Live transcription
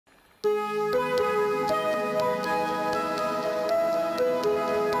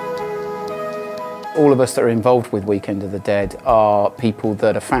all of us that are involved with Weekend of the Dead are people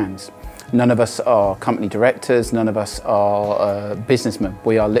that are fans. None of us are company directors, none of us are businessmen.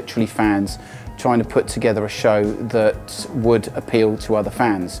 We are literally fans trying to put together a show that would appeal to other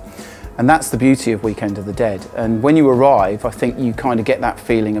fans. And that's the beauty of Weekend of the Dead. And when you arrive, I think you kind of get that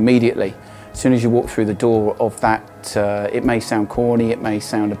feeling immediately. As soon as you walk through the door of that, it may sound corny, it may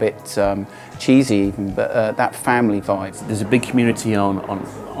sound a bit cheesy even, but that family vibe. There's a big community on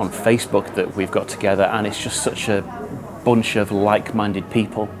Facebook that we've got together, and it's just such a bunch of like-minded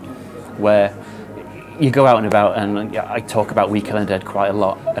people where you go out and about, and I talk about Weekend of the Dead quite a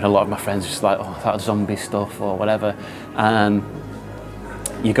lot, and a lot of my friends are just like, oh, that zombie stuff or whatever. And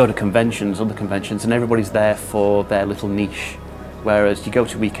you go to conventions, other conventions, and everybody's there for their little niche. Whereas you go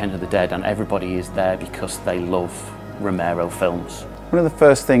to Weekend of the Dead and everybody is there because they love Romero films. One of the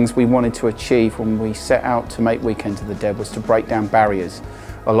first things we wanted to achieve when we set out to make Weekend of the Dead was to break down barriers.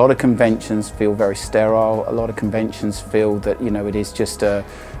 A lot of conventions feel very sterile. A lot of conventions feel that, you know, it is just a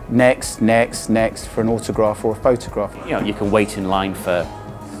next for an autograph or a photograph. You know, you can wait in line for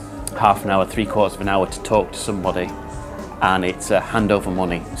half an hour, 3/4 of an hour to talk to somebody, and it's a hand over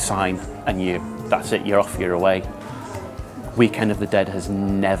money, sign, and that's it, you're off, you're away. Weekend of the Dead has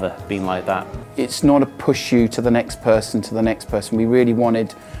never been like that. It's not a push you to the next person, to the next person. We really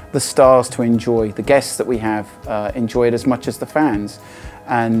wanted the stars to enjoy, the guests that we have enjoy it as much as the fans.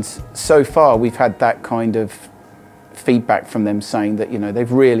 And so far we've had that kind of feedback from them saying that, you know,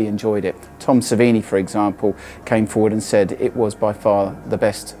 they've really enjoyed it. Tom Savini, for example, came forward and said it was by far the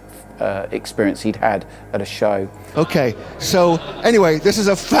best experience he'd had at a show. Okay, so anyway, this is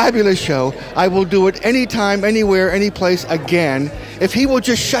a fabulous show. I will do it anytime, anywhere, any place again, if he will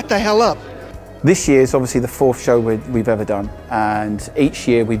just shut the hell up. This year is obviously the 4th show we've ever done, and each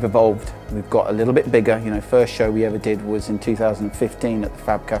year we've evolved. We've got a little bit bigger. You know, first show we ever did was in 2015 at the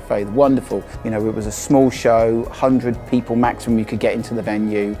Fab Cafe. Wonderful. You know, it was a small show, 100 people maximum you could get into the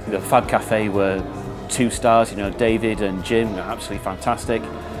venue. The Fab Cafe were 2 stars, you know, David and Jim were absolutely fantastic.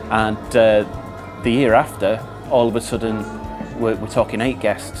 And the year after, all of a sudden, we're talking 8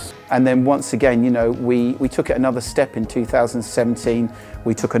 guests. And then once again, you know, we took it another step in 2017.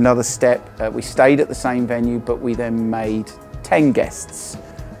 We took another step. We stayed at the same venue, but we then made 10 guests.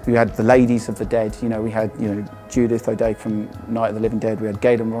 We had the ladies of the Dead. You know, we had, you know, Judith O'Dea from Night of the Living Dead. We had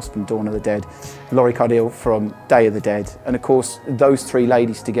Gayden Ross from Dawn of the Dead, Laurie Cardille from Day of the Dead. And of course, those 3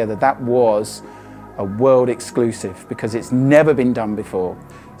 ladies together, that was a world exclusive because it's never been done before.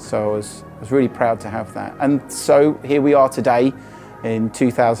 So I was really proud to have that. And so here we are today in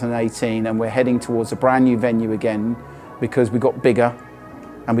 2018, and we're heading towards a brand new venue again because we got bigger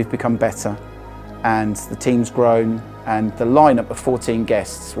and we've become better, and the team's grown, and the lineup of 14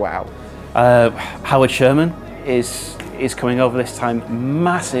 guests, wow. Howard Sherman is coming over this time,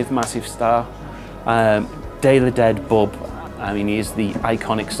 massive star. Day of the Dead Bub, I mean, he is the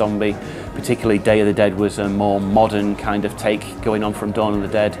iconic zombie. Particularly Day of the Dead was a more modern kind of take going on from Dawn of the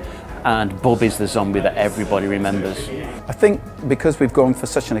Dead, and Bub is the zombie that everybody remembers. I think because we've gone for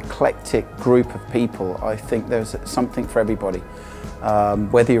such an eclectic group of people, I think there's something for everybody.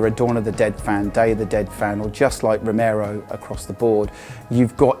 Whether you're a Dawn of the Dead fan, Day of the Dead fan, or just like Romero across the board,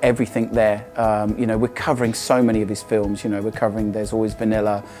 you've got everything there. You know, we're covering so many of his films. You know, we're covering There's Always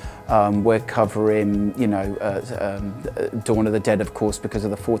Vanilla. We're covering, you know, Dawn of the Dead, of course, because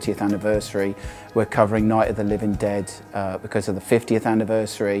of the 40th anniversary. We're covering Night of the Living Dead because of the 50th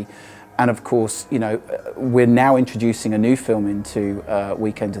anniversary. And of course, you know, we're now introducing a new film into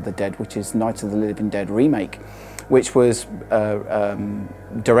Weekend of the Dead, which is Night of the Living Dead remake, which was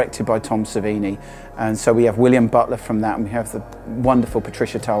directed by Tom Savini. And so we have William Butler from that, and we have the wonderful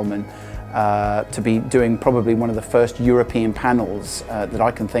Patricia Tallman to be doing probably one of the first European panels that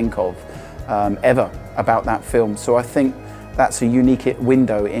I can think of ever about that film. So I think that's a unique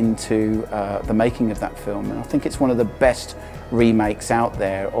window into the making of that film, and I think it's one of the best remakes out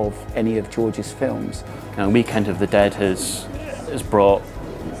there of any of George's films. And Weekend of the Dead has brought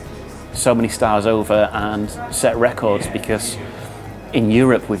so many stars over and set records, because in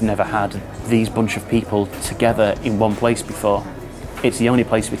Europe we've never had these bunch of people together in one place before. It's the only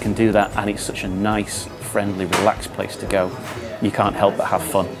place we can do that, and it's such a nice, friendly, relaxed place to go. You can't help but have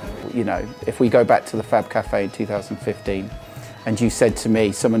fun. You know, if we go back to the Fab Cafe in 2015, and you said to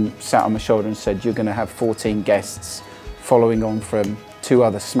me, someone sat on my shoulder and said, you're going to have 14 guests following on from 2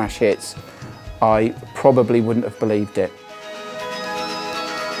 other smash hits, I probably wouldn't have believed it.